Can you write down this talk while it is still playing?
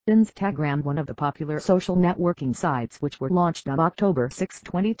Instagram, one of the popular social networking sites which were launched on October 6,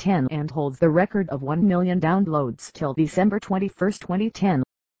 2010 and holds the record of 1 million downloads till December 21, 2010.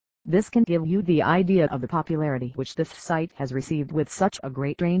 This can give you the idea of the popularity which this site has received with such a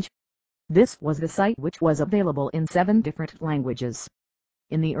great range. This was the site which was available in 7 different languages.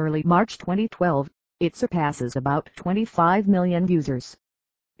 In the early March 2012, it surpasses about 25 million users.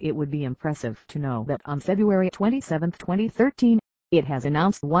 It would be impressive to know that on February 27, 2013, it has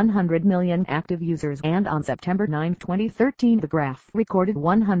announced 100 million active users, and on September 9, 2013 the graph recorded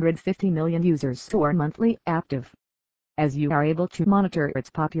 150 million users who are monthly active. As you are able to monitor its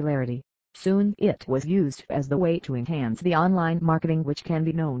popularity, soon it was used as the way to enhance the online marketing which can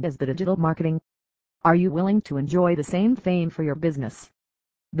be known as the digital marketing. Are you willing to enjoy the same fame for your business?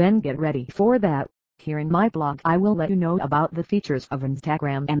 Then get ready for that. Here in my blog I will let you know about the features of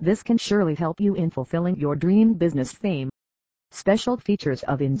Instagram, and this can surely help you in fulfilling your dream business fame. Special features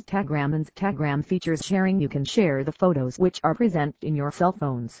of Instagram. Instagram features sharing. You can share the photos which are present in your cell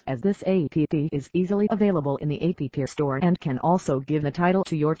phones, as this app is easily available in the App Store and can also give a title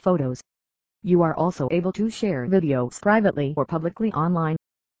to your photos. You are also able to share videos privately or publicly online.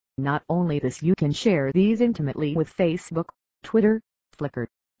 Not only this, you can share these intimately with Facebook, Twitter, Flickr,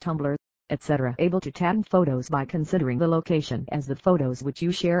 Tumblr, etc. Able to tag photos by considering the location as the photos which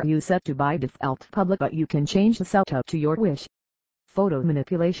you share you set to by default public, but you can change the setup to your wish. Photo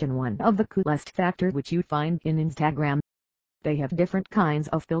manipulation. One of the coolest factors which you find in Instagram. They have different kinds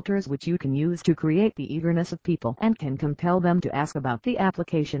of filters which you can use to create the eagerness of people and can compel them to ask about the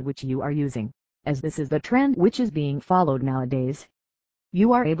application which you are using, as this is the trend which is being followed nowadays.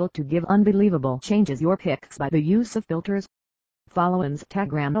 You are able to give unbelievable changes your pics by the use of filters. Follow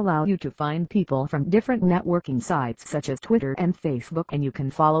Instagram allow you to find people from different networking sites such as Twitter and Facebook, and you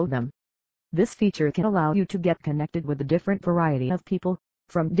can follow them. This feature can allow you to get connected with a different variety of people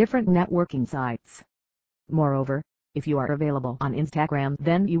from different networking sites. Moreover, if you are available on Instagram,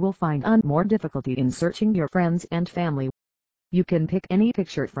 then you will find more difficulty in searching your friends and family. You can pick any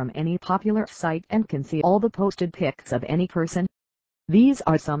picture from any popular site and can see all the posted pics of any person. These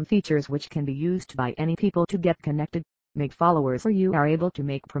are some features which can be used by any people to get connected, make followers, or you are able to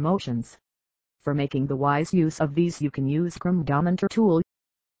make promotions. For making the wise use of these, you can use Groomometer tool.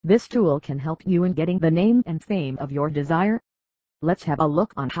 This tool can help you in getting the name and fame of your desire. Let's have a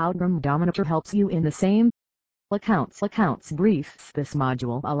look on how Groomometer helps you in the same. Accounts briefs. This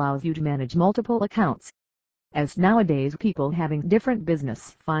module allows you to manage multiple accounts, as nowadays people having different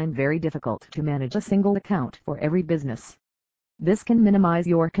business find very difficult to manage a single account for every business. This can minimize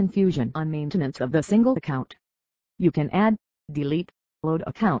your confusion on maintenance of the single account. You can add, delete, load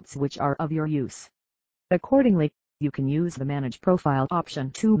accounts which are of your use. Accordingly, you can use the Manage Profile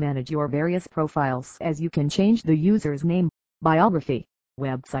option to manage your various profiles, as you can change the user's name, biography,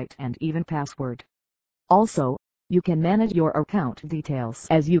 website, and even password. Also, you can manage your account details,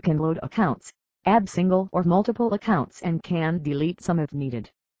 as you can load accounts, add single or multiple accounts, and can delete some if needed.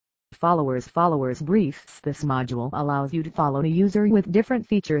 Followers briefs. This module allows you to follow a user with different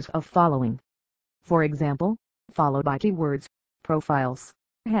features of following. For example, follow by keywords, profiles,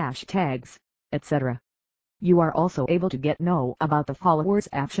 hashtags, etc. You are also able to get know about the followers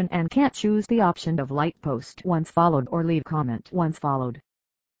action and can choose the option of like post once followed or leave comment once followed.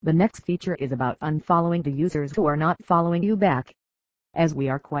 The next feature is about unfollowing the users who are not following you back. As we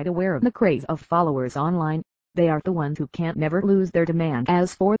are quite aware of the craze of followers online, they are the ones who can't never lose their demand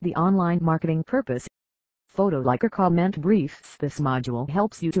as for the online marketing purpose. Photo like or comment briefs. This module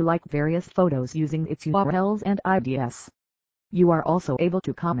helps you to like various photos using its URLs and IDs. You are also able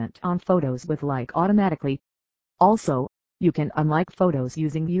to comment on photos with like automatically. Also, you can unlike photos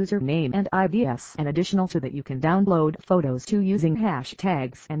using username and IDs, and additional to that you can download photos too using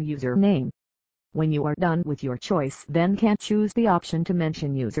hashtags and username. When you are done with your choice, then can choose the option to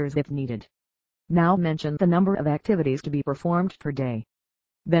mention users if needed. Now mention the number of activities to be performed per day.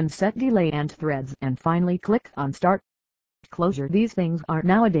 Then set delay and threads, and finally click on Start. Closure. These things are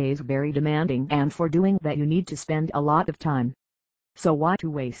nowadays very demanding, and for doing that you need to spend a lot of time. So why to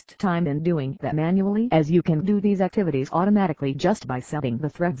waste time in doing that manually, as you can do these activities automatically just by setting the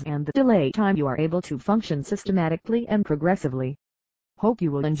threads and the delay time. You are able to function systematically and progressively. Hope you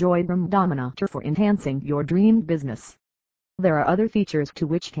will enjoy Groomometer for enhancing your dream business. There are other features too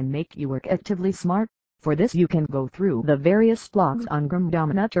which can make you work actively smart. For this you can go through the various blogs on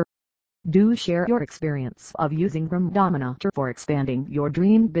Groomometer. Do share your experience of using Groomometer for expanding your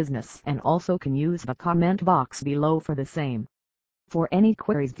dream business, and also can use the comment box below for the same. For any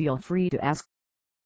queries feel free to ask.